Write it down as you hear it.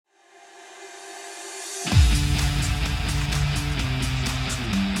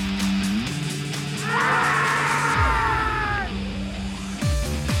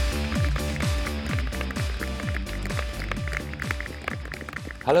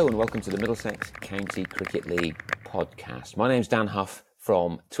Hello and welcome to the Middlesex County Cricket League podcast. My name's Dan Huff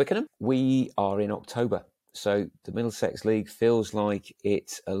from Twickenham. We are in October, so the Middlesex League feels like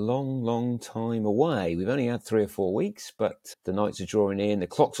it's a long, long time away. We've only had 3 or 4 weeks, but the nights are drawing in, the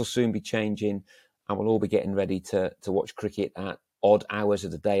clocks will soon be changing, and we'll all be getting ready to watch cricket at odd hours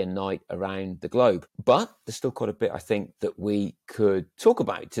of the day and night around the globe. But there's still quite a bit, I think, that we could talk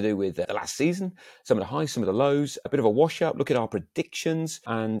about to do with the last season, some of the highs, some of the lows, a bit of a wash-up, look at our predictions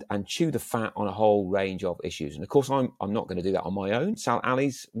and chew the fat on a whole range of issues. And of course, I'm not going to do that on my own. Sal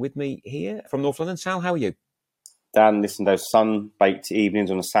Ali's with me here from North London. Sal, how are you? Dan, listen to those sun-baked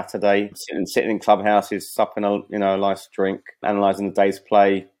evenings on a Saturday, sitting in clubhouses, supping a nice drink, analysing the day's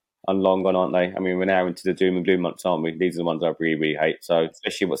play. And long gone, aren't they? I mean, we're now into the doom and gloom months, aren't we? These are the ones I really, really hate. So,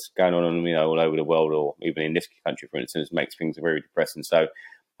 especially what's going on, all over the world, or even in this country, for instance, makes things very depressing. So,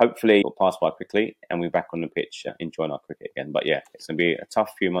 hopefully, it'll pass by quickly, and we're back on the pitch enjoying our cricket again. But yeah, it's going to be a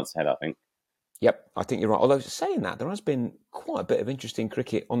tough few months ahead, I think. Yep, I think you're right. Although saying that, there has been quite a bit of interesting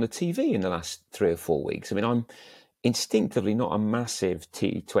cricket on the TV in the last 3 or 4 weeks. I mean, I'm instinctively not a massive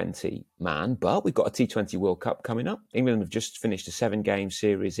T20 man, but we've got a T20 World Cup coming up. England have just finished a 7-game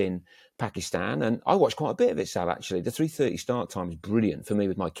series in Pakistan, and I watched quite a bit of it, Sal, actually. The 3:30 start time is brilliant for me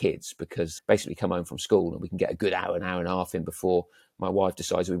with my kids because basically come home from school and we can get a good hour and a half in before my wife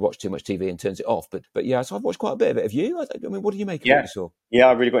decides we watch too much TV and turns it off. But yeah, so I've watched quite a bit of it. Have you? I mean, what do you make of what you saw? Yeah,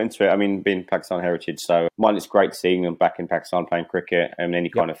 I really got into it. I mean, being Pakistan heritage, so one, it's great seeing them back in Pakistan playing cricket and any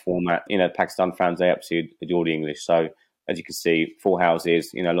kind of format. Pakistan fans, they absolutely adore the English. So as you can see, full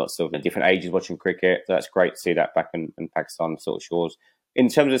houses, lots of different ages watching cricket. So that's great to see that back in Pakistan sort of shores. In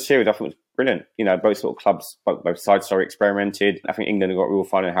terms of the series, I think it was brilliant. Both sort of clubs, both sides experimented. I think England got real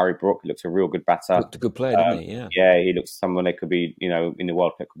fun in Harry Brook. He looks a real good batter. Looked a good player, didn't he? Yeah. Yeah, he looks someone that could be, in the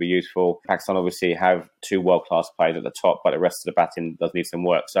World Cup could be useful. Pakistan obviously have 2 world-class players at the top, but the rest of the batting does need some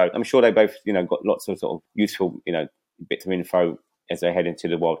work. So I'm sure they both, got lots of sort of useful, bits of info as they head into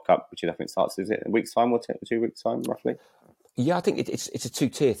the World Cup, which I think starts, is it a week's time or 2 weeks' time, roughly? Yeah, I think it's a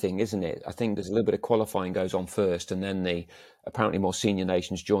 2-tier thing, isn't it? I think there's a little bit of qualifying goes on first, and then the apparently more senior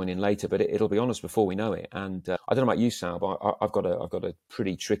nations join in later. But it'll be on us before we know it. And I don't know about you, Sal, but I've got a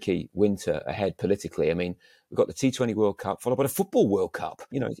pretty tricky winter ahead politically. I mean, we've got the T20 World Cup followed by the Football World Cup.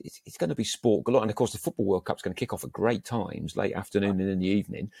 It's going to be sport galore, and of course the Football World Cup's going to kick off at great times, late afternoon and in the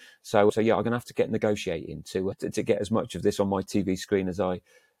evening. So yeah, I'm going to have to get negotiating to get as much of this on my TV screen as I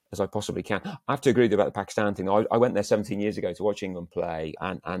possibly can. I have to agree with you about the Pakistan thing. I went there 17 years ago to watch England play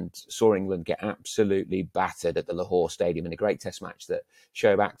and saw England get absolutely battered at the Lahore Stadium in a great test match that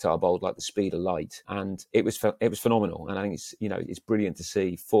Shoaib Akhtar bowled like the speed of light. And it was phenomenal. And I think it's brilliant to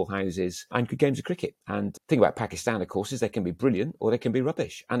see full houses and good games of cricket. And the thing about Pakistan, of course, is they can be brilliant or they can be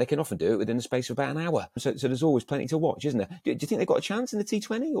rubbish. And they can often do it within the space of about an hour. So there's always plenty to watch, isn't there? Do you think they've got a chance in the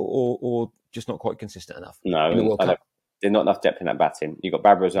T20 or just not quite consistent enough? No, in the World Cup? There's not enough depth in that batting. You've got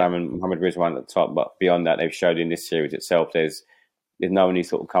Babar Azam and Mohammad Rizwan at the top, but beyond that, they've showed in this series itself, there's no one who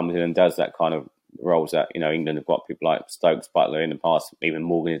sort of comes in and does that kind of roles that, England have got people like Stokes, Butler in the past, even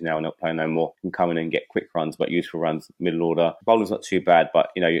Morgan is now not playing no more, can come in and get quick runs, but useful runs, middle order. Bowling's not too bad, but,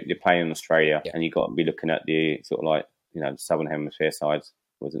 you're playing in Australia and you've got to be looking at the sort of like, the Southern Hemisphere sides.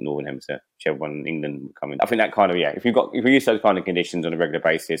 Was it Northern Hemisphere? Whichever one in England coming. I think that kind of, if you use those kind of conditions on a regular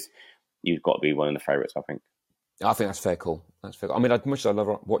basis, you've got to be one of the favourites, I think. I think that's fair call. That's fair call. I mean, as much as I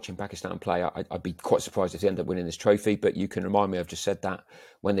love watching Pakistan play, I'd be quite surprised if they end up winning this trophy. But you can remind me, I've just said that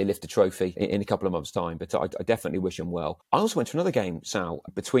when they lift the trophy in a couple of months' time. But I definitely wish them well. I also went to another game, Sal,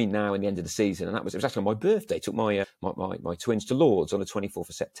 between now and the end of the season, and it was actually on my birthday. Took my twins to Lords on the 24th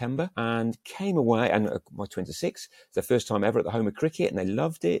of September and came away. And my twins are 6. It's their first time ever at the home of cricket, and they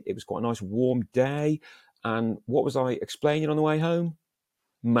loved it. It was quite a nice warm day. And what was I explaining on the way home?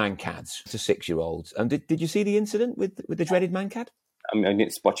 Mankads to 6-year-olds. And did you see the incident with the dreaded Mankad? I mean, I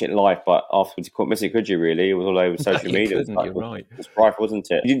didn't watch it live, but afterwards you couldn't miss it, could you, really? It was all over social media. You're right. It was rife, wasn't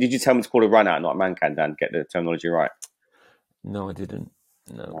it? Did you tell me to call a run out, not a Mankad, Dan? Get the terminology right. No, I didn't.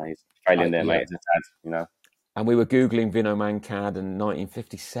 No. He's failing there, mate, as a dad, And we were Googling Vinod Mankad in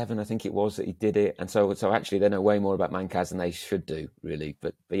 1957, I think it was, that he did it. And so actually they know way more about Mankads than they should do, really.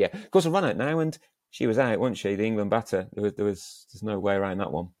 But yeah, of course, a run out now, and she was out, wasn't she? The England batter. There's no way around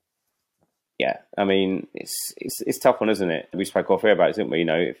that one. Yeah, I mean, it's tough one, isn't it? We spoke off air about it, didn't we?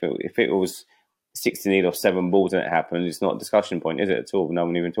 If it was 16 or 7 balls and it happened, it's not a discussion point, is it, at all? No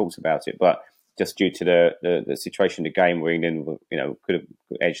one even talks about it. But just due to the situation of the game where England, could have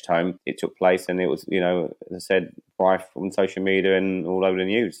edged home, it took place, and it was, as I said, rife on social media and all over the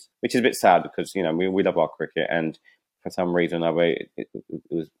news, which is a bit sad because, we love our cricket, and for some reason or other, it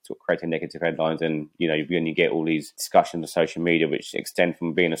was sort of creating negative headlines, and you only get all these discussions on social media which extend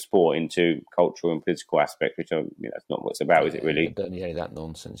from being a sport into cultural and political aspect, which that's not what it's about, is it really? Don't need any of that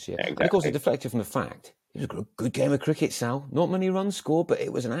nonsense, yeah. Exactly. And of course, it deflected from the fact it was a good game of cricket, Sal. Not many runs scored, but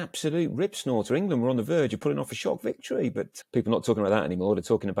it was an absolute rip snorter. England were on the verge of pulling off a shock victory, but people are not talking about that anymore. They're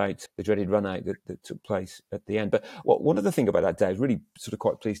talking about the dreaded run out that took place at the end. But one other thing about that day, I was really sort of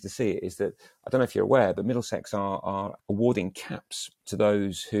quite pleased to see it, is that, I don't know if you're aware, but Middlesex are awarding caps to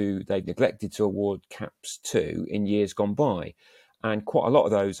those who they've neglected to award caps to in years gone by. And quite a lot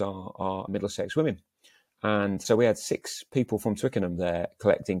of those are Middlesex women. And so we had 6 people from Twickenham there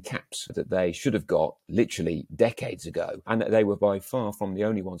collecting caps that they should have got literally decades ago. And they were by far from the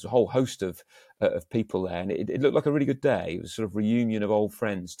only ones, a whole host of people there. And it looked like a really good day. It was sort of reunion of old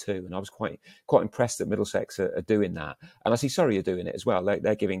friends too. And I was quite impressed that Middlesex are doing that. And I see Surrey are doing it as well.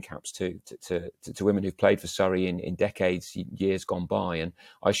 They're giving caps to women who've played for Surrey in decades, years gone by. And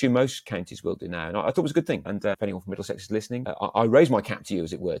I assume most counties will do now. And I thought it was a good thing. And if anyone from Middlesex is listening, I raise my cap to you,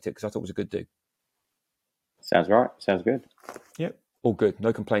 as it were, because I thought it was a good do. Sounds right. Sounds good. Yep. All good.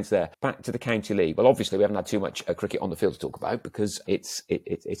 No complaints there. Back to the County League. Well, obviously, we haven't had too much cricket on the field to talk about because it's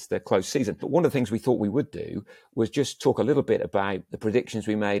the close season. But one of the things we thought we would do was just talk a little bit about the predictions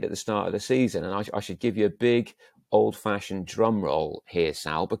we made at the start of the season. And I should give you a big old-fashioned drum roll here,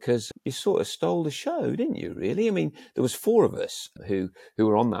 Sal, because you sort of stole the show, didn't you, really? I mean, there was 4 of us who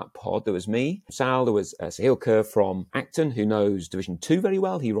were on that pod. There was me, Sal, there was Sahil Kerr from Acton, who knows Division 2 very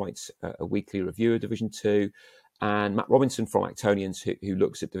well. He writes a weekly review of Division 2. And Matt Robinson from Actonians, who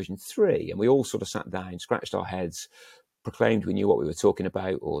looks at Division 3. And we all sort of sat down, scratched our heads, proclaimed we knew what we were talking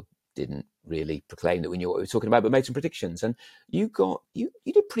about, or didn't really proclaim that we knew what we were talking about, but made some predictions. And you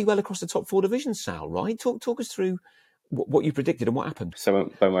did pretty well across the top 4 divisions, Sal, right? Talk us through what you predicted and what happened.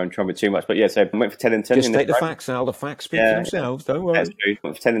 So I won't try too much, but yeah, so I went for 10 and 10. Just state the facts, Sal. The facts speak for themselves. Don't worry. That's true. I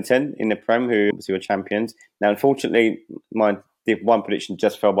went for 10 and 10 in the Prem, who obviously were champions. Now, unfortunately, my one prediction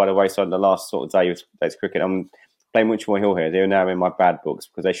just fell by the wayside in the last sort of day of today's cricket. I'm playing Winchmore Hill here. They're now in my bad books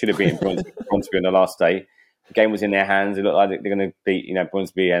because they should have been Bronsby on the last day. The game was in their hands. It looked like they're going to beat,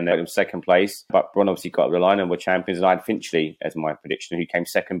 Bronsby, and they're in second place. But Bron obviously got over the line and were champions. And I had Finchley as my prediction, who came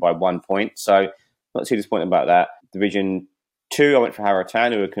second by 1 point. So not too disappointed about that. Division 2, I went for Harrow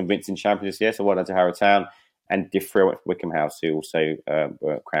Town, who were convincing champions this year. So well done to Harrow Town. And Div 3, I went for Wickham House, who also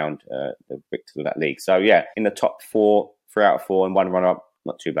were crowned the victors of that league. So yeah, in the top 4, 3 out of 4, and 1 runner-up,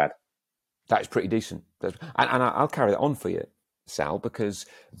 not too bad. That is pretty decent. And I'll carry that on for you, Sal, because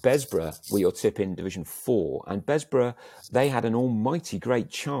Besborough were your tip in Division 4. And Besborough, they had an almighty great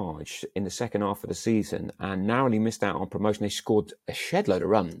charge in the second half of the season and narrowly missed out on promotion. They scored a shed load of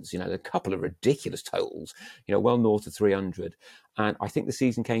runs, a couple of ridiculous totals, well north of 300. And I think the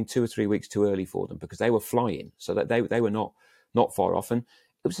season came 2 or 3 weeks too early for them because they were flying. So that they were not far off. And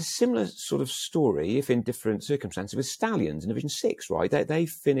it was a similar sort of story, if in different circumstances, with Stallions in Division 6, right? They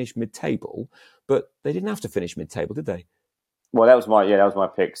finished mid-table, but they didn't have to finish mid-table, did they? Well, that was my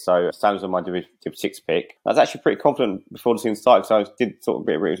pick. So Stallions was my Division 6 pick. I was actually pretty confident before the season started, so I did sort of a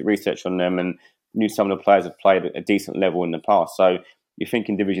bit of research on them and knew some of the players have played at a decent level in the past. So you're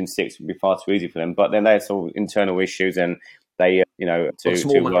thinking Division 6 would be far too easy for them. But then they had sort of internal issues and they, a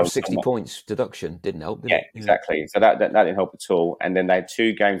small matter of 60 points deduction didn't help, did it? Exactly. So that didn't help at all. And then they had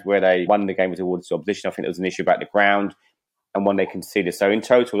 2 games where they won the game was awarded to opposition. I think there was an issue about the ground and one they conceded. So in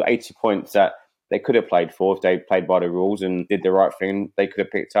total, 80 points that they could have played for if they played by the rules and did the right thing. They could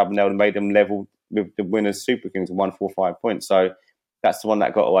have picked up and they would have made them level with the winners Super Kings of 145 points. So that's the one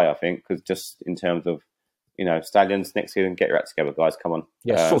that got away, I think, because just in terms of, Stallions next season, get your act together, guys. Come on.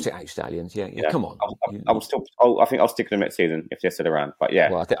 Yeah, sort it out, Stallions. Yeah. Come on. I think I'll stick with them next season if they're still around. But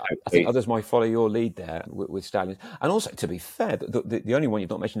yeah. Well, I think others might follow your lead there with Stallions. And also, to be fair, the only one you've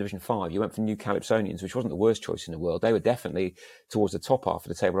not mentioned, Division 5, you went for New Calypsonians, which wasn't the worst choice in the world. They were definitely towards the top half of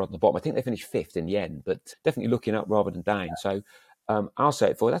the table rather than the bottom. I think they finished 5th in the end, but definitely looking up rather than down. So I'll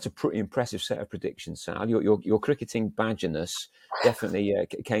say it for you. That's a pretty impressive set of predictions, Sal. Your cricketing badgerness definitely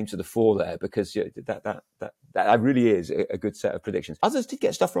came to the fore there because that really is a good set of predictions. Others did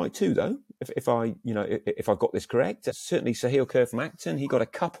get stuff right too, though. If I got this correct, certainly Sahil Kerr from Acton, he got a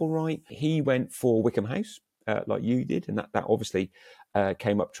couple right. He went for Wickham House. Like you did, and that obviously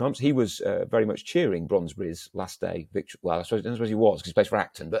came up trumps. He was very much cheering Bronsbury's last day victory. Well, I suppose he was because he plays for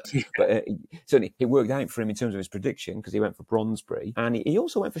Acton, but certainly it worked out for him in terms of his prediction because he went for Bronsbury, and he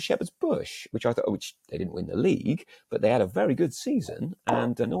also went for Shepherd's Bush, which they didn't win the league, but they had a very good season,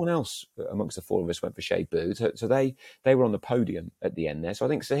 and no one else amongst the 4 of us went for Shea Booth, so they were on the podium at the end there. So I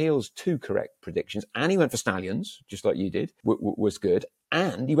think Sahil's 2 correct predictions, and he went for Stallions, just like you did, was good.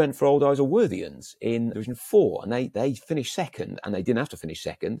 And he went for Old Eyes Worthians in Division 4, and they finished second, and they didn't have to finish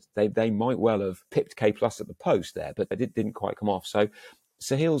second. They might well have pipped K Plus at the post there, but they didn't quite come off. So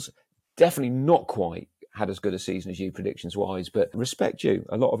Sahil's definitely not quite had as good a season as you, predictions-wise, but respect you.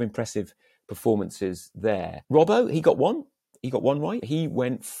 A lot of impressive performances there. Robbo, he got one. He got one right. He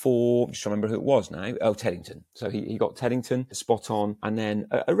went for, just remember who it was now, Teddington. So he got Teddington spot on, and then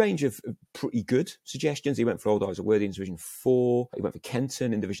a range of pretty good suggestions. He went for Old Eyes at Worthy in Division 4. He went for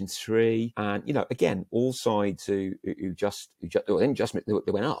Kenton in Division 3. And, again, all sides who they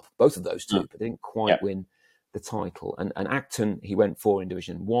went up, both of those two, but they didn't quite win the title. And Acton, he went for in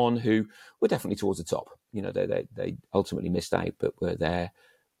Division 1, who were definitely towards the top. They ultimately missed out, but were there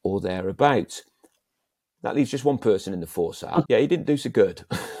or thereabouts. That leaves just one person in the 4, Sal. Yeah, he didn't do so good.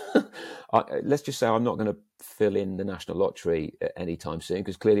 Let's just say I'm not going to fill in the National Lottery anytime soon,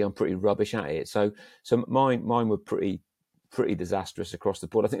 because clearly I'm pretty rubbish at it. So mine were pretty disastrous across the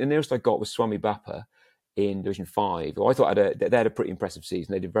board. I think the nearest I got was Swami Bappa in Division 5. I thought they had a pretty impressive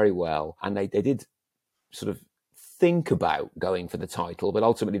season. They did very well, and they did sort of think about going for the title, but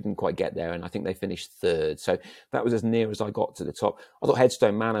ultimately didn't quite get there, and I think they finished 3rd. So that was as near as I got to the top. I thought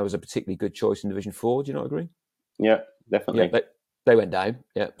Headstone Manor was a particularly good choice in Division 4. Do you not agree? Yeah, definitely. Yeah, they went down.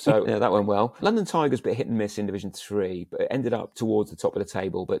 Yeah, so that went well. London Tigers bit hit and miss in Division 3, but it ended up towards the top of the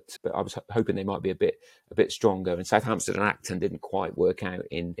table. But I was hoping they might be a bit stronger. And Southampton and Acton didn't quite work out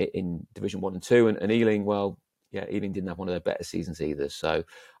in Division 1 and 2. And Ealing, well, yeah, Ealing didn't have one of their better seasons either. So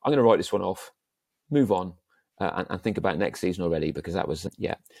I'm going to write this one off, move on. And think about next season already, because that was,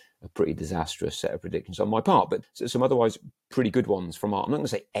 a pretty disastrous set of predictions on my part. But some otherwise pretty good ones from I'm not going to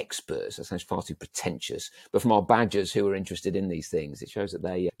say experts, that sounds far too pretentious, but from our badgers who are interested in these things. It shows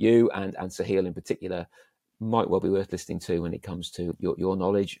that you and Sahil in particular might well be worth listening to when it comes to your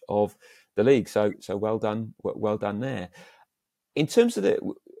knowledge of the league. So well done there. In terms of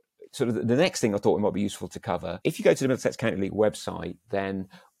the next thing I thought it might be useful to cover, if you go to the Middlesex County League website, then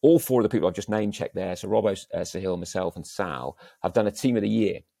all 4 of the people I've just name-checked there, so Robbo, Sahil, myself and Sal, have done a Team of the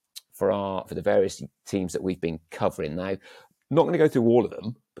Year for the various teams that we've been covering. Now, not going to go through all of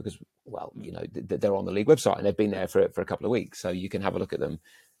them because, well, they're on the league website and they've been there for a couple of weeks, so you can have a look at them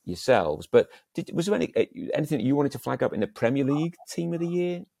yourselves. But was there anything that you wanted to flag up in the Premier League Team of the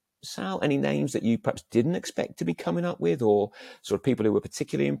Year, Sal? Any names that you perhaps didn't expect to be coming up with, or sort of people who were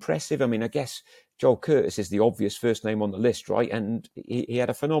particularly impressive? I mean, I guess Joel Curtis is the obvious first name on the list, right? And he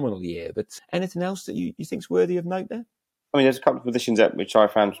had a phenomenal year. But anything else that you think's worthy of note there? I mean, there's a couple of positions which I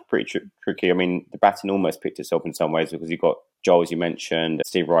found pretty tricky. I mean, the batting almost picked itself in some ways, because you've got Joel, as you mentioned,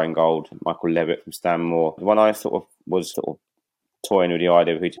 Steve Ryangold, Michael Levitt from Stanmore. The one I was toying with the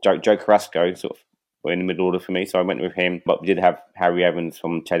idea of Joe Carrasco, were in the middle order for me, so I went with him. But we did have Harry Evans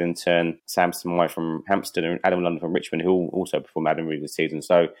from Teddington, Sam Samai from Hampstead, and Adam London from Richmond, who also performed admirably this season.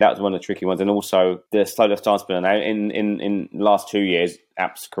 So that was one of the tricky ones. And also the slow left arm spinner. Now, in the last 2 years,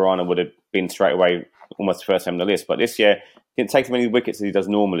 Apps Karana would have been straight away almost the first name on the list. But this year, he didn't take as many wickets as he does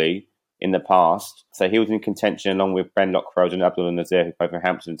normally in the past. So he was in contention along with Ben Lockroad and Abdul Nazir, who played for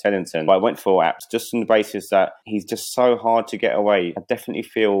Hampstead and Teddington. But I went for Apps just on the basis that he's just so hard to get away. I definitely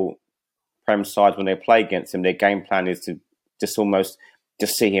feel Prem sides, when they play against him, their game plan is to just almost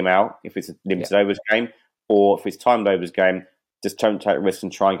just see him out if it's a limited overs game, or if it's timed overs game, just don't take risks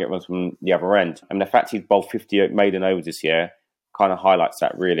and try and get runs from the other end. And the fact he's bowled 50 maiden overs this year kind of highlights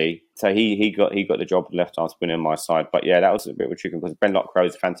that, really. So he got the job of left arm spinner on my side. But yeah, that was a bit of a tricky, because Ben Lockroad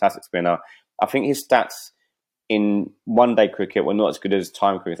is a fantastic spinner. I think his stats in one-day cricket were not as good as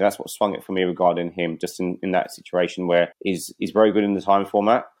time cricket. That's what swung it for me regarding him, just in that situation where he's very good in the time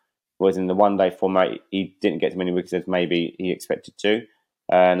format, whereas in the one-day format, he didn't get as many wickets as maybe he expected to.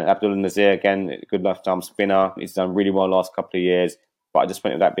 And Abdul Nazir, again, good left-arm spinner. He's done really well the last couple of years, but I just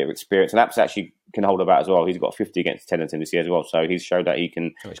went with that bit of experience. And Apps actually can hold a bat as well. He's got 50 against Teddington this year as well, so he's showed that he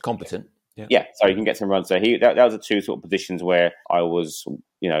can... Oh, he's competent. Yeah, so he can get some runs. So that was the two sort of positions where I was,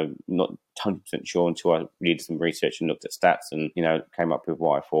 not 100% sure until I did some research and looked at stats and, came up with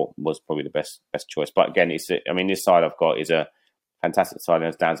what I thought was probably the best choice. But again, this side I've got is a fantastic side. And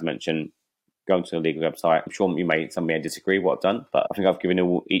as Dan's mentioned, going to the league website, I'm sure some may disagree with what I've done, but I think I've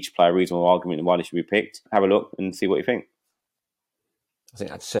given each player a reasonable argument why they should be picked. Have a look and see what you think. I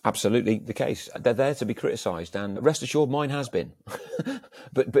think that's absolutely the case. They're there to be criticised, and rest assured mine has been.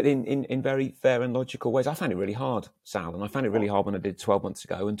 but in very fair and logical ways. I found it really hard, Sal, and I found it really hard when I did 12 months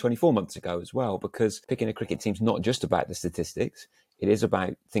ago and 24 months ago as well, because picking a cricket team's not just about the statistics. It is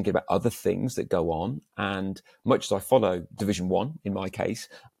about thinking about other things that go on. And much as I follow Division 1, in my case,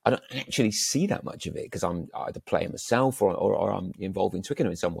 I don't actually see that much of it because I'm either playing myself or I'm involved in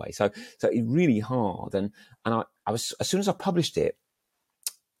Twickenham in some way. So it's really hard. And I was, as soon as I published it,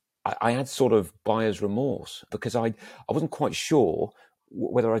 I had sort of buyer's remorse because I wasn't quite sure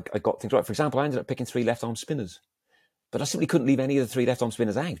whether I got things right. For example, I ended up picking 3 left-arm spinners, but I simply couldn't leave any of the 3 left-arm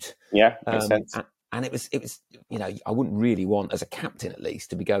spinners out. Yeah, makes sense. And it was, I wouldn't really want, as a captain at least,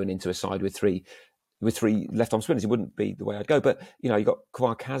 to be going into a side with 3 left-arm spinners. It wouldn't be the way I'd go. But, you got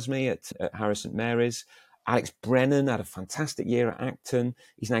Kawhi Kazmi at Harris St Mary's. Alex Brennan had a fantastic year at Acton.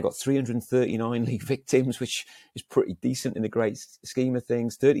 He's now got 339 league victims, which is pretty decent in the great scheme of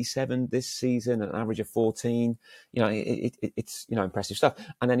things. 37 this season, an average of 14. It's impressive stuff.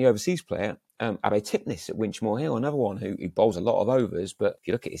 And then the overseas player, Abe Tipnis at Winchmore Hill, another one who bowls a lot of overs. But if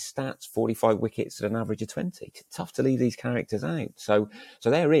you look at his stats, 45 wickets at an average of 20. It's tough to leave these characters out. So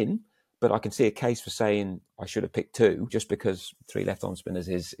they're in. But I can see a case for saying I should have picked 2 just because 3 left-arm spinners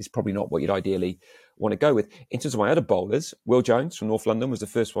is probably not what you'd ideally want to go with. In terms of my other bowlers, Will Jones from North London was the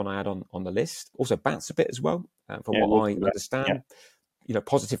first one I had on the list. Also bats a bit as well, from what I understand. Yeah.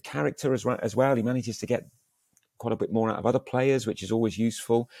 Positive character as well. He manages to get quite a bit more out of other players, which is always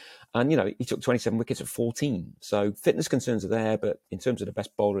useful. And, he took 27 wickets at 14. So fitness concerns are there, but in terms of the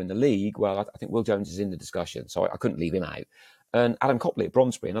best bowler in the league, well, I think Will Jones is in the discussion, so I couldn't leave him out. And Adam Copley at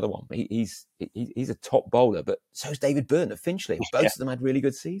Brondesbury, another one. He's a top bowler, but so is David Byrne at Finchley. Both of them had really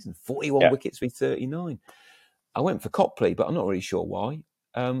good seasons. 41 wickets with 39. I went for Copley, but I'm not really sure why.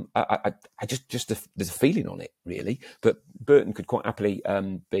 I just there's a feeling on it really. But Burton could quite happily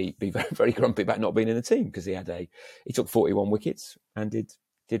be very, very grumpy about not being in the team because he took 41 wickets and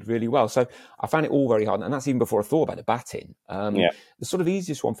did really well. So I found it all very hard, and that's even before I thought about the batting. The sort of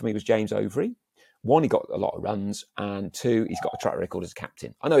easiest one for me was James Overy. 1, he got a lot of runs, and 2, he's got a track record as a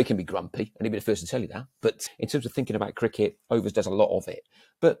captain. I know he can be grumpy, and he'd be the first to tell you that, but in terms of thinking about cricket, overs does a lot of it.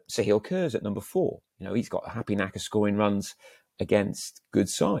 But Sahil Kerr's at number 4. He's got a happy knack of scoring runs against good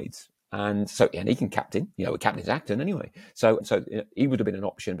sides. And he can captain, captain's Acton anyway. So he would have been an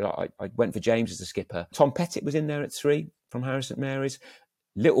option, but I went for James as the skipper. Tom Pettit was in there at 3 from Harris St Mary's.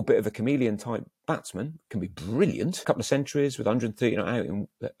 Little bit of a chameleon type batsman, can be brilliant. A couple of centuries with 130 not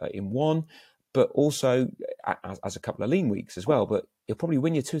out in 1. But also as a couple of lean weeks as well. But he'll probably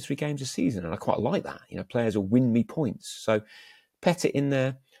win you 2 or 3 games a season, and I quite like that. Players will win me points. So Pettit in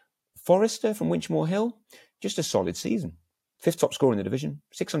there. Forrester from Winchmore Hill, just a solid season. 5th top scorer in the division,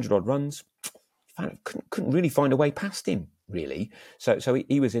 600 odd runs. Couldn't really find a way past him, really. So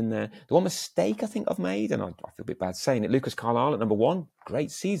he was in there. The one mistake I think I've made, and I feel a bit bad saying it, Lucas Carlisle at number 1,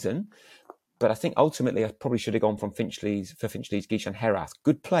 great season. But I think ultimately I probably should have gone from Finchley's Gishan Herath.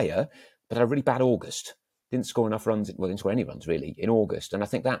 Good player, but had a really bad August. Didn't score enough runs. Well, didn't score any runs really in August, and I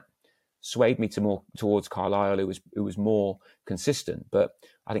think that swayed me towards Carlisle, who was more consistent. But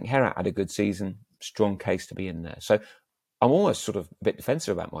I think Herath had a good season. Strong case to be in there. So I'm almost sort of a bit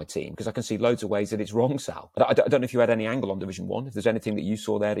defensive about my team because I can see loads of ways that it's wrong, Sal. I don't know if you had any angle on Division 1. If there's anything that you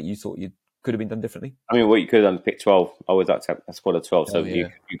saw there that you thought you could have been done differently. I mean, what you could have done is pick 12. I always like to have a squad of 12. So you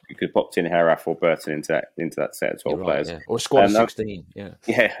could have popped in Herath or Burton into that set of 12 players. Yeah. Or a squad of 16. Yeah.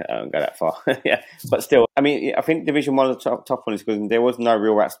 Yeah, I don't go that far. Yeah. But still, I mean, I think Division 1 is the top one is because there was no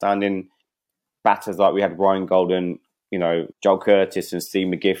real outstanding batters like we had Ryan Golden, Joel Curtis and Steve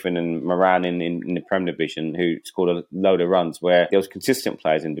McGiffin and Moran in the Prem Division who scored a load of runs, where there was consistent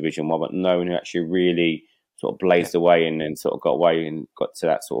players in Division 1, but no one who actually really sort of blazed away and then sort of got away and got to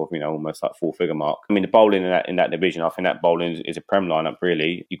that sort of, almost like 4-figure mark. I mean, the bowling in that division, I think that bowling is a Prem lineup,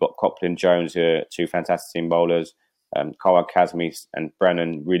 really. You've got Copley and Jones, who are 2 fantastic team bowlers. Kawhi Kazmi and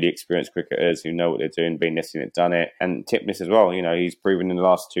Brennan, really experienced cricketers who know what they're doing, been this and done it. And Tipnis as well, he's proven in the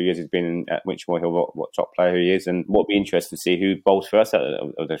last 2 years he's been at Winchmore Hill what top player he is. And what would be interesting to see who bowls first out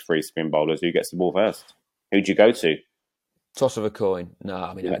of the 3 spin bowlers, who gets the ball first. Who'd you go to? Toss of a coin. No,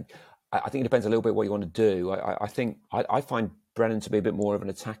 I mean, I think it depends a little bit what you want to do. I think I find Brennan to be a bit more of an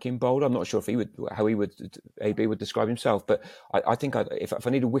attacking bowler. I'm not sure how AB would describe himself, but I think if I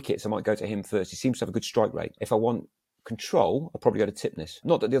needed wickets, I might go to him first. He seems to have a good strike rate. If I want control, I'll probably go to Tipnis.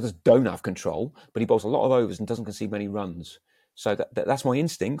 Not that the others don't have control, but he bowls a lot of overs and doesn't concede many runs. So that's my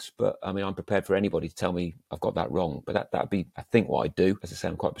instincts, but I mean, I'm prepared for anybody to tell me I've got that wrong. But that'd be, I think, what I'd do. As I say,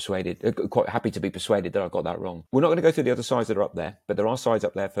 I'm quite happy to be persuaded that I've got that wrong. We're not going to go through the other sides that are up there, but there are sides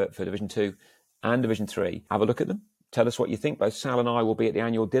up there for Division 2 and Division 3. Have a look at them. Tell us what you think. Both Sal and I will be at the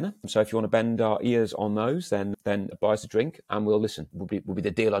annual dinner. So if you want to bend our ears on those, then buy us a drink and we'll listen. Will be the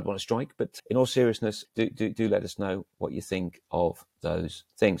deal I'd want to strike. But in all seriousness, do let us know what you think of those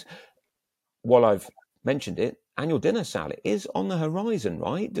things. While I've mentioned it, annual dinner, Sal, is on the horizon,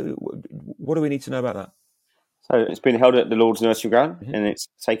 right? What do we need to know about that? So it's been held at the Lord's Nursery Ground, and it's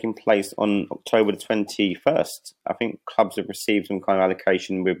taking place on October the 21st. I think clubs have received some kind of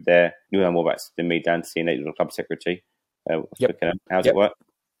allocation with their, you know more about than me, Dan, seeing the club secretary. How's it work?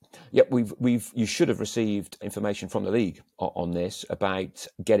 Yep, you should have received information from the league on this about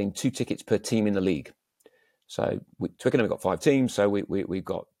getting 2 tickets per team in the league. So Twickenham have got 5 teams, so we've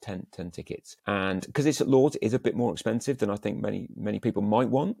got 10 tickets. And because it's at Lords, it is a bit more expensive than I think many people might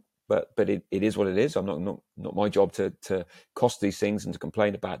want. But it is what it is. I'm not my job to cost these things and to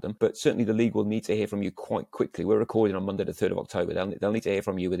complain about them. But certainly the league will need to hear from you quite quickly. We're recording on Monday the 3rd of October. They'll need to hear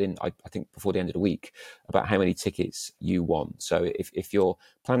from you within, I think, before the end of the week about how many tickets you want. So if you're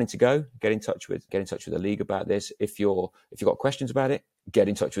planning to go, get in touch with the league about this. If you've got questions about it, get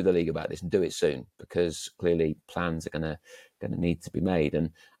in touch with the league about this and do it soon, because clearly plans are going to need to be made.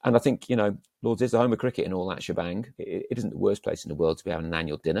 And I think, Lords is the home of cricket and all that shebang. It isn't the worst place in the world to be having an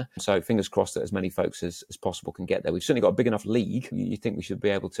annual dinner. So fingers crossed that as many folks as possible can get there. We've certainly got a big enough league. You think we should be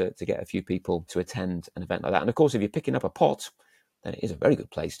able to get a few people to attend an event like that. And of course, if you're picking up a pot, then it is a very good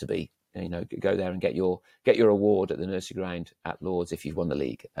place to be. Go there and get your award at the nursery ground at Lords if you've won the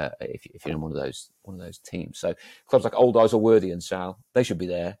league. If you're in one of those teams. So clubs like Old Eyes or Worthy and Sal, they should be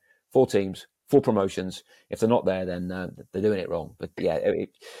there. 4 teams, 4 promotions. If they're not there, then they're doing it wrong. But yeah,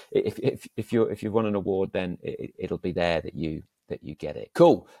 if you've won an award, then it'll be there that you get it.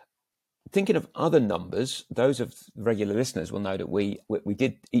 Cool. Thinking of other numbers, those of regular listeners will know that we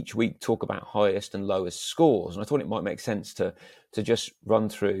did each week talk about highest and lowest scores, and I thought it might make sense to just run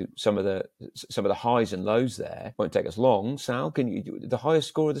through some of the highs and lows there. Won't take us long. Sal, the highest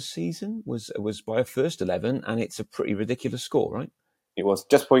score of the season was by a first 11, and it's a pretty ridiculous score, right? It was.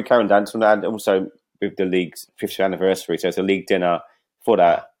 Just before we carry on, and also with the league's 50th anniversary, so it's a league dinner for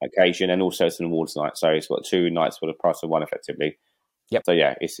that occasion, and also it's an awards night. So it's got 2 nights for the price of one, effectively. Yep. So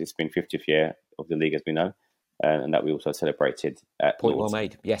yeah, it's been 50th year of the league, as we know, and that we also celebrated at Point Lords. well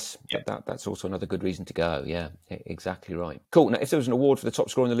made. Yes, yeah. That's also another good reason to go. Yeah, exactly right. Cool. Now, if there was an award for the top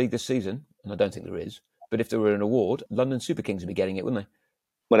scorer in the league this season, and I don't think there is, but if there were an award, London Super Kings would be getting it, wouldn't they?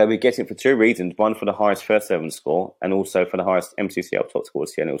 Well, they'll be getting it for 2 reasons. One, for the highest first 11 score, and also for the highest MCCL top score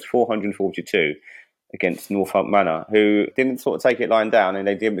this year. And it was 442 against Norfolk Manor, who didn't sort of take it lying down, and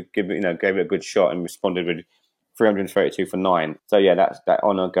they did gave it a good shot and responded with 332 for 9. So yeah, that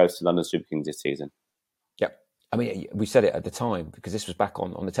honour goes to London Super Kings this season. Yep. I mean, we said it at the time because this was back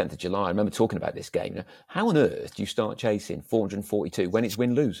on the 10th of July. I remember talking about this game. How on earth do you start chasing 442 when it's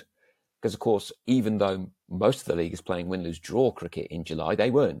win-lose? Because, of course, even though most of the league is playing win-lose-draw cricket in July, they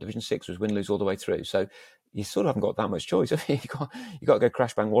weren't. Division 6 was win-lose all the way through. So you sort of haven't got that much choice. You've got to go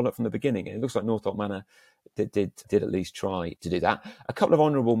crash-bang-wallet from the beginning. And it looks like Northolt Manor did at least try to do that. A couple of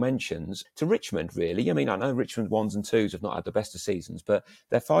honourable mentions to Richmond, really. I mean, I know Richmond 1s and 2s have not had the best of seasons, but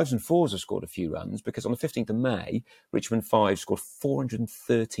their 5s and 4s have scored a few runs, because on the 15th of May, Richmond 5 scored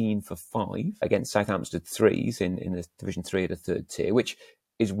 413 for 5 against Southampton 3s in the Division 3 of the 3rd tier, which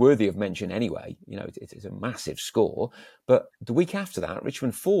is worthy of mention anyway. It's a massive score. But the week after that,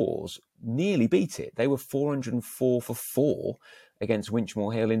 Richmond 4s nearly beat it. They were 404 for 4 against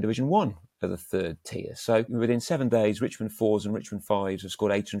Winchmore Hill in Division 1 of the 3rd tier. So within 7 days, Richmond 4s and Richmond 5s have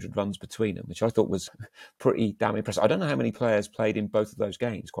scored 800 runs between them, which I thought was pretty damn impressive. I don't know how many players played in both of those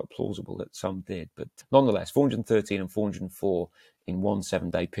games. Quite plausible that some did. But nonetheless, 413 and 404 in one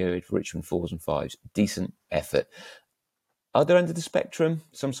 7-day period for Richmond 4s and 5s. Decent effort. Other end of the spectrum,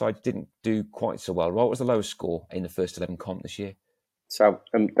 some sides didn't do quite so well. What was the lowest score in the first 11 comp this year? So,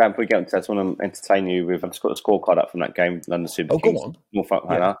 Dan, before we get into that, I just want to entertain you with, I've just got the scorecard up from that game, London Super Kings. Go on. Norfolk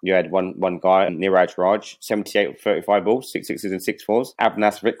Manor. You had one guy, Niraj Raj, 78 of 35 balls, 6 sixes and 6 fours.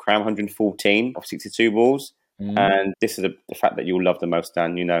 Abnas Vikram, 114 of 62 balls. And this is the fact that you'll love the most,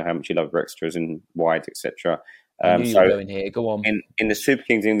 Dan. You know how much you love extras and wides, etc. I knew you were going here. Go on. In the Super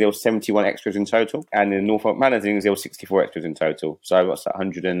Kings innings, there were 71 extras in total. And in the Norfolk Manor innings, there were 64 extras in total. So what's that,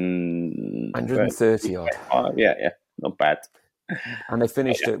 130 odd. Yeah, not bad. And they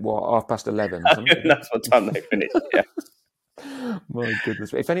finished at, 11:30? That's what time they finished, yeah. My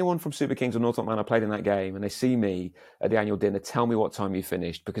goodness. If anyone from Super Kings or Northolt Manor played in that game and they see me at the annual dinner, tell me what time you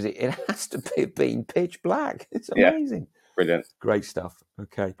finished, because it has to be been pitch black. It's amazing. Yeah. Brilliant. Great stuff.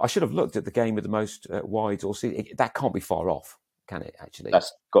 Okay. I should have looked at the game with the most wides or seeds. That can't be far off, can it, actually?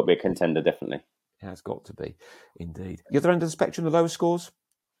 That's got to be a contender, definitely. It has got to be, indeed. The other end of the spectrum, the lowest scores?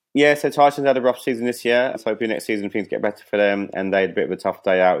 Yeah, so Tyson's had a rough season this year. So hopefully next season things get better for them. And they had a bit of a tough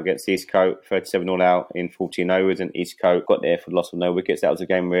day out against Eastcote, 37 all out in 14 overs. And Eastcote got there for the loss of no wickets. That was a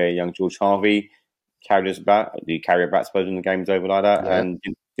game where young George Harvey carried his bat. He carried a bat, I suppose, when the game's over like that. Yeah. And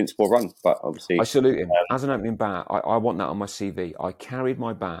didn't score a run. But obviously, I salute him. As an opening bat, I want that on my CV. I carried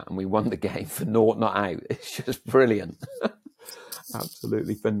my bat and we won the game for naught, not out. It's just brilliant.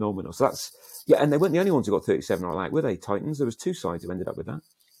 Absolutely phenomenal. So that's, and they weren't the only ones who got 37 all out, were they, Titans? There was 2 sides who ended up with that.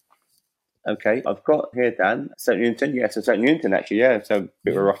 Okay, I've got here, Dan, St Newton. Yeah, so St Newton actually, yeah. So a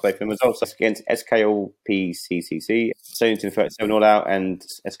bit of a rough day for them as well. So it's against SKL PCCC. St Newton 37 all out, and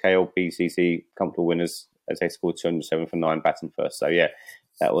SKL PCC comfortable winners as they scored 207 for 9, batting first. So yeah,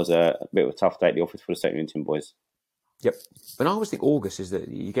 that was a bit of a tough day at the office for the St Newton boys. Yep. And I always think August is that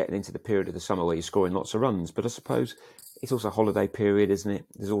you're getting into the period of the summer where you're scoring lots of runs, but I suppose it's also a holiday period, isn't it?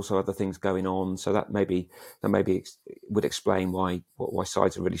 There's also other things going on, so that maybe would explain why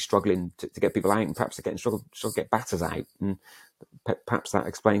sides are really struggling to get people out, and perhaps they're getting struggle to get batters out, and perhaps that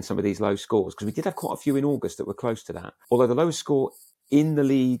explains some of these low scores, because we did have quite a few in August that were close to that. Although the lowest score in the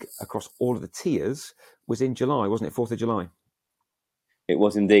league across all of the tiers was in July, wasn't it? 4th of July. It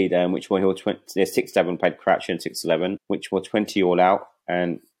was indeed, which were 6-7 played Crouch 6-11, which were 20 all out,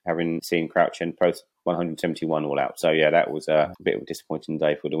 and having seen Crouch post 171 all out. So yeah, that was a bit of a disappointing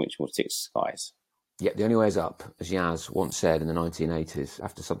day for the Winchmore 6 guys. Yeah, the only way is up, as Yaz once said in the 1980s,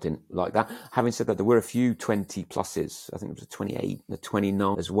 after something like that. Having said that, there were a few 20 pluses. I think it was a 28 and a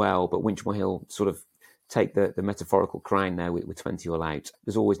 29 as well, but Winchmore Hill sort of take the metaphorical crown now with 20 all out.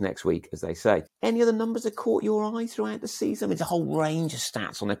 There's always next week, as they say. Any other numbers that caught your eye throughout the season? I mean, there's a whole range of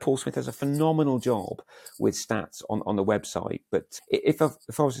stats on there. Paul Smith does a phenomenal job with stats on the website. But if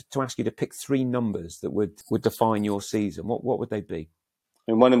I was to ask you to pick 3 numbers that would define your season, what would they be?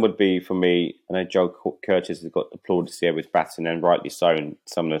 And one of them would be, for me, I know Joe Curtis has got applauded this year with batting, and rightly so, and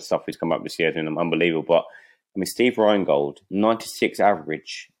some of the stuff he's come up this year is unbelievable. But I mean, Steve Reingold, 96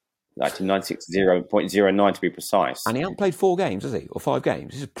 average, actually 96.09 to be precise. And he hasn't played 4 games, has he? Or 5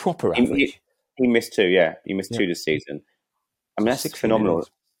 games? This is proper average. He missed 2, yeah. He missed 2 this season. I mean, that's phenomenal.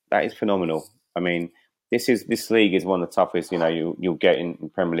 Innings. That is phenomenal. I mean, this league is one of the toughest, you'll get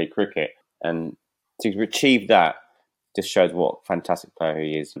in Premier League cricket. And to achieve that just shows what fantastic player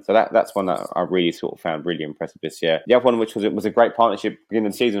he is. So that's one that I really sort of found really impressive this year. The other one, which was a great partnership beginning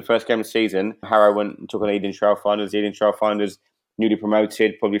of the season, first game of the season, Harrow went and took on Eden Trailfinders. Eden Trailfinders, newly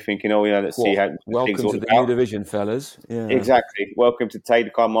promoted, probably thinking, let's see how welcome things all to the about. new division, fellas. Yeah. Exactly. Welcome to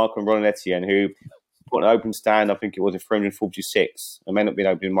Taylor Carmichael and Ronald Etienne, who got an open stand. I think it was a 346. It may not be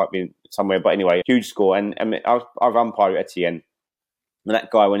open, it might be somewhere, but anyway, huge score. And I've umpired Etienne. And that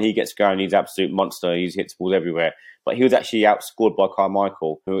guy, when he gets going, he's an absolute monster. He hits balls everywhere. But he was actually outscored by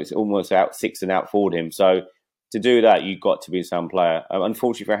Carmichael, who was almost out 6 and out-forward him. So to do that, you've got to be some player.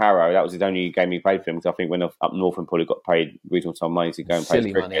 Unfortunately for Harrow, that was his only game he played for him, because I think when up north and probably got paid reasonable time money to go and play.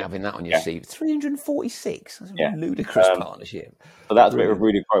 Silly money having that on your CV. 346. That's a ludicrous partnership. So that's a bit of a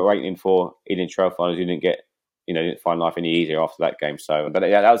really great rating for Eden Trailfinders, who didn't get, didn't find life any easier after that game. So, but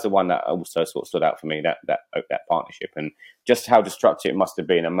yeah, that was the one that also sort of stood out for me, that partnership, and just how destructive it must have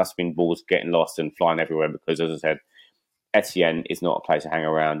been. There must have been balls getting lost and flying everywhere, because, as I said, Etienne is not a place to hang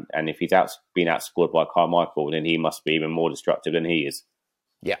around, and if he's been outscored by Carmichael, then he must be even more destructive than he is.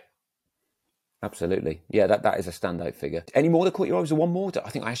 Yeah, absolutely. Yeah, that is a standout figure. Any more that caught your eye? Was there one more? I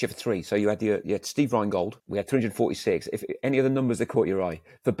think I asked you for 3. So you had Steve Reingold. We had 346. If any other numbers that caught your eye,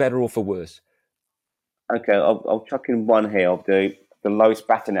 for better or for worse? Okay, I'll chuck in one here of the lowest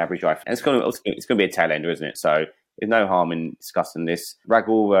batting average. And it's going to be a tail ender, isn't it? So there's no harm in discussing this.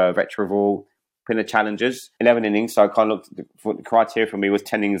 Ragul Vetraval, Pinner Challengers, 11 innings. So I kind of looked, the criteria for me was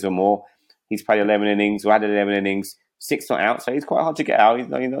 10 innings or more. He's played 11 innings, or had 11 innings, 6 not out. So he's quite hard to get out.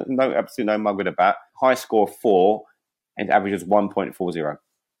 He's absolutely no mug with a bat. High score 4, and average was 1.40.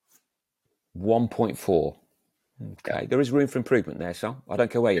 1.4. Okay, there is room for improvement there, so I don't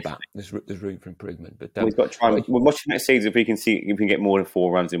care where you're at. There's room for improvement, but we've got to try. We're watching next season if we can get more than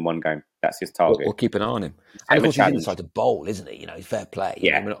 4 runs in one game. That's his target. We'll keep an eye on him. And of course, he's inside the bowl, isn't he? He's fair play.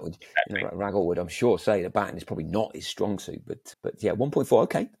 Yeah, Ragul would, I'm sure, say the batting is probably not his strong suit, but yeah, 1.4.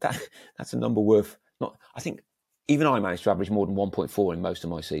 Okay, that's a number worth. Not, I think. Even I managed to average more than 1.4 in most of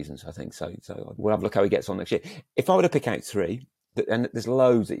my seasons, I think. So we'll have a look how he gets on next year. If I were to pick out 3, and there's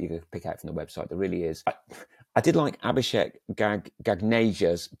loads that you could pick out from the website, there really is. I did like Abhishek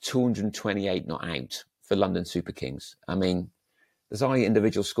Gagnesia's 228 not out for London Super Kings. I mean, there's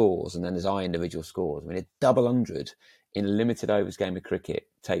individual scores, and then there's individual scores. I mean, a double 100 in a limited overs game of cricket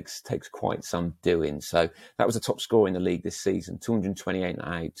takes quite some doing. So that was the top scorer in the league this season, 228 not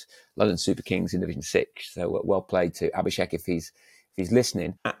out, London Super Kings in Division 6. So well played to Abhishek if he's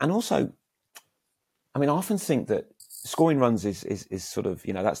listening. And also, I mean, I often think that scoring runs is sort of,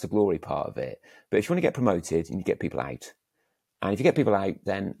 that's the glory part of it. But if you want to get promoted, you need to get people out. And if you get people out,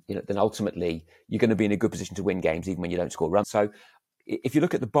 then then ultimately you're going to be in a good position to win games, even when you don't score runs. So if you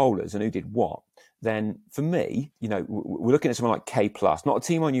look at the bowlers and who did what, then for me, we're looking at someone like K+, not a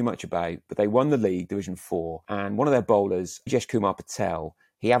team I knew much about, but they won the league, Division 4. And one of their bowlers, Rajesh Kumar Patel,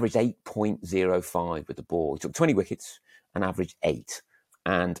 he averaged 8.05 with the ball. He took 20 wickets and averaged 8.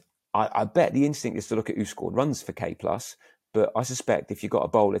 And I bet the instinct is to look at who scored runs for K+, but I suspect if you've got a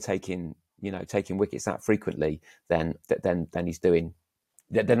bowler taking wickets that frequently, then he's doing.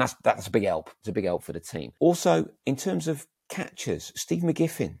 Then that's a big help. It's a big help for the team. Also, in terms of catches, Steve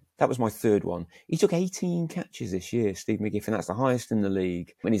McGiffin, that was my third one. He took 18 catches this year, Steve McGiffin. That's the highest in the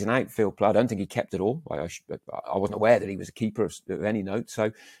league. When he's an outfield player, I don't think he kept it all. I wasn't aware that he was a keeper of any note.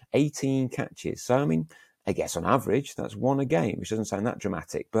 So 18 catches. So, I mean, I guess on average, that's one a game, which doesn't sound that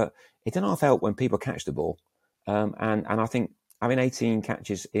dramatic. But it doesn't half help when people catch the ball. And I think having 18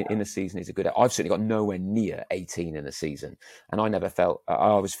 catches in a season is a good. I've certainly got nowhere near 18 in a season, and I never felt. I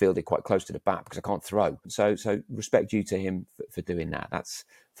always fielded quite close to the bat because I can't throw. So respect due to him for doing that. That's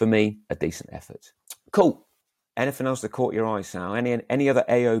for me a decent effort. Cool. Anything else that caught your eye, Sal? Any other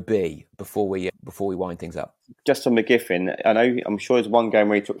AOB before we wind things up? Just on McGiffin, I'm sure there's one game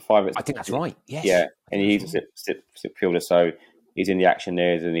where he took 5. I think that's right. Yes. Yeah, and he's a slip fielder, so he's in the action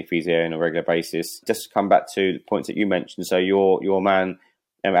there, and if he's there on a regular basis. Just to come back to the points that you mentioned, so your man,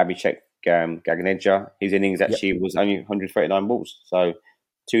 Abhishek Gagneja, his innings actually was only 139 balls. So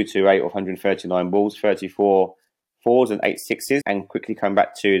 228 of 139 balls, 34 fours and 8 sixes. And quickly come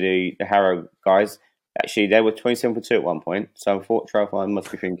back to the Harrow guys. Actually, they were 27 for 2 at one point. So I thought Trofine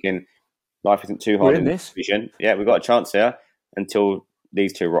must be thinking life isn't too hard in this division. Yeah, we got a chance here until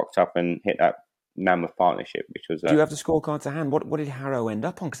these two rocked up and hit that mammoth partnership, which was. Do you have the scorecard to hand? What did Harrow end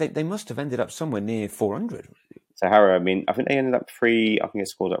up on? Because they must have ended up somewhere near 400. So Harrow, I mean, I think they ended up 3. I think it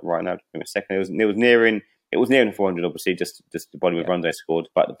scored up right now. Give me a second. It was nearing. It was nearing 400, obviously, just the bottom of runs they scored.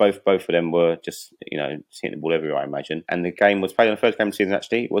 But both of them were just hitting the ball everywhere, I imagine. And the game was played on the first game of the season.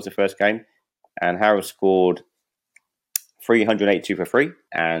 Actually, it was the first game, and Harrow scored 382 for 3,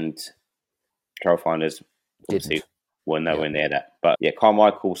 and Carol Finders obviously were nowhere near that. But yeah,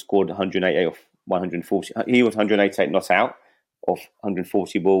 Carmichael scored 188 of 140. He was 188 not out of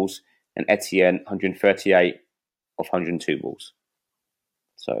 140 balls, and Etienne 138 of 102 balls.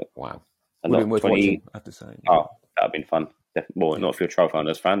 So wow, would have been worth watching, I have to say. Oh, that would have been fun. Well, not if you're a Trial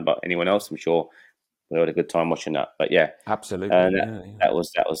Founders fan, but anyone else, I'm sure we had a good time watching that. But yeah, absolutely, that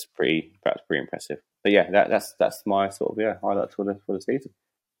was pretty impressive. But yeah, that's my sort of highlights for the season.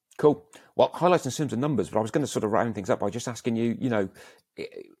 Cool. Well, highlights in terms of numbers, but I was going to sort of round things up by just asking you,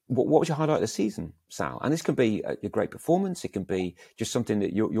 what was your highlight of the season, Sal? And this can be a great performance. It can be just something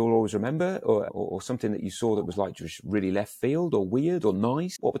that you'll always remember, or something that you saw that was like just really left field or weird or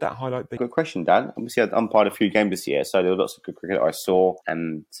nice. What would that highlight be? Good question, Dan. Obviously, I umpired a few games this year, so there were lots of good cricket I saw,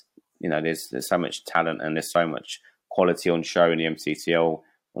 and there's so much talent and there's so much quality on show in the MCCL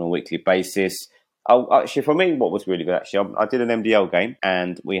on a weekly basis. Actually, for me, what was really good, actually, I did an MDL game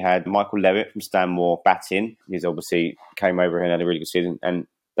and we had Michael Levitt from Stanmore batting. He's obviously came over here and had a really good season, and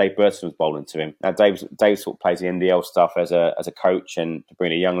Dave Burton was bowling to him. Now, Dave sort of plays the MDL stuff as a coach and to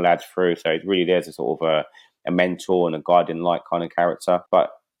bring a young lad through, so he's really there as a sort of a mentor and a guiding light kind of character.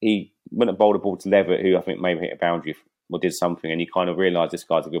 But he went and bowled a ball to Levitt, who I think maybe hit a boundary or did something, and he kind of realised this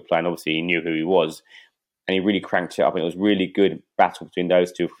guy's a good player, and obviously he knew who he was, and he really cranked it up, and it was really good battle between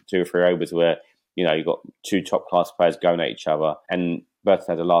those two or three overs where you got two top-class players going at each other. And Burton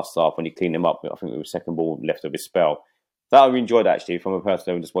had the last half when he cleaned them up. I think it was second ball left of his spell. That I really enjoyed, actually, from a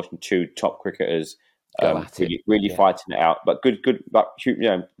personal level, just watching two top cricketers really fighting it out. But good,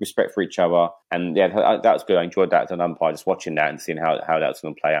 respect for each other. And yeah, that was good. I enjoyed that as an umpire, just watching that and seeing how that was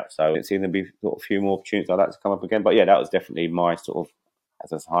going to play out. So it's going to be sort of a few more opportunities like that to come up again. But yeah, that was definitely my sort of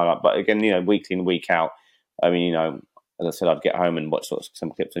as a highlight. But again, week in, week out, I mean, as I said, I'd get home and watch sort of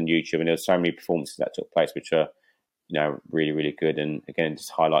some clips on YouTube, and there were so many performances that took place, which are, really, really good. And again, just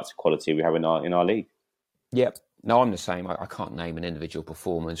highlights the quality we have in our league. Yep. No, I'm the same. I can't name an individual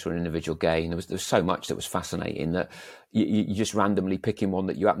performance or an individual game. There was so much that was fascinating that you just randomly picking one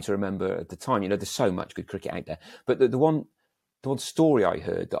that you happen to remember at the time. There's so much good cricket out there. But the one story I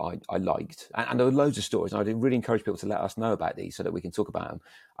heard that I liked, and there were loads of stories, and I'd really encourage people to let us know about these so that we can talk about them.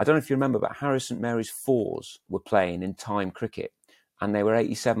 I don't know if you remember, but Harrow St Mary's Fours were playing in time cricket, and they were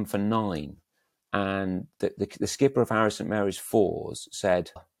 87 for 9. And the skipper of Harrow St Mary's Fours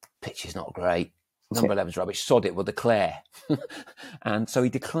said, pitch is not great. Number 11's rubbish. Sod it, we'll declare. And so he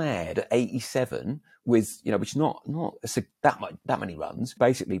declared at 87 with, which not that many runs,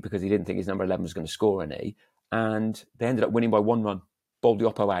 basically because he didn't think his number 11 was going to score any. And they ended up winning by 1 run, bowled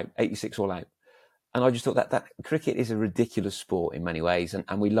the oppo out, 86 all out. And I just thought that cricket is a ridiculous sport in many ways,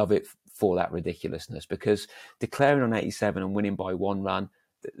 and we love it for that ridiculousness, because declaring on 87 and winning by 1 run,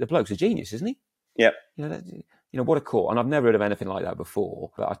 the bloke's a genius, isn't he? Yeah. What a call. And I've never heard of anything like that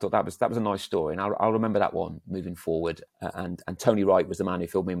before, but I thought that was a nice story. And I'll remember that one moving forward. And Tony Wright was the man who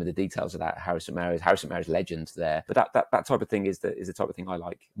filled me in with the details of that. Harry St Mary's legend there. But that type of thing is the type of thing I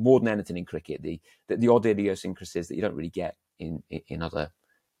like more than anything in cricket, the odd idiosyncrasies that you don't really get in other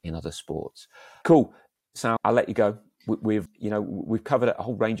sports. Cool. So I'll let you go. We've covered a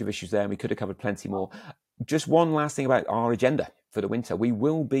whole range of issues there, and we could have covered plenty more. Just one last thing about our agenda for the winter. We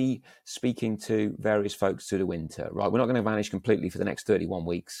will be speaking to various folks through the winter, right? We're not going to vanish completely for the next 31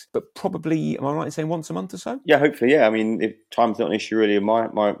 weeks, but probably, am I right in saying once a month or so? Yeah, hopefully, yeah. I mean, if time's not an issue really on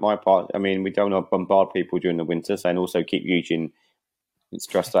my part, I mean, we don't want to bombard people during the winter, and also keep Eugene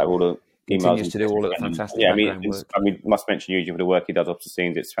stressed out all the continues to do all of the fantastic background work. I mean, must mention Eugene for the work he does off the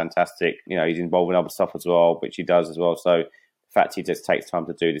scenes. It's fantastic. He's involved in other stuff as well, which he does as well. So the fact he just takes time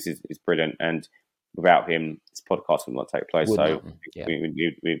to do this is brilliant. And without him, this podcast would not take place. We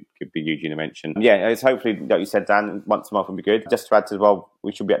could be Eugene to mention. Yeah, it's hopefully, like you said, Dan, once a month would be good. Just to add to as well,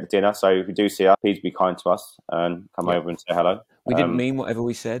 we should be at the dinner. So if you do see us, please be kind to us and come over and say hello. We didn't mean whatever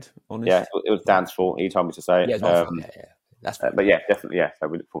we said, honestly. Yeah, it was Dan's fault. He told me to say it. Yeah, it's my fault. That's but yeah, definitely, yeah. So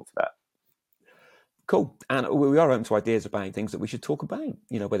we look forward to that. Cool. And we are open to ideas about things that we should talk about,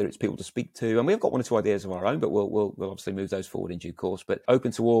 whether it's people to speak to. And we've got one or two ideas of our own, but we'll obviously move those forward in due course. But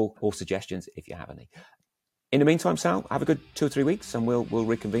open to all suggestions if you have any. In the meantime, Sal, have a good 2 or 3 weeks and we'll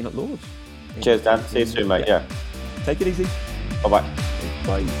reconvene at Lord's. Cheers, Dan. See you soon, mate. Yeah. Take it easy. Bye-bye.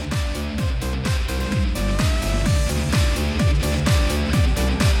 Bye.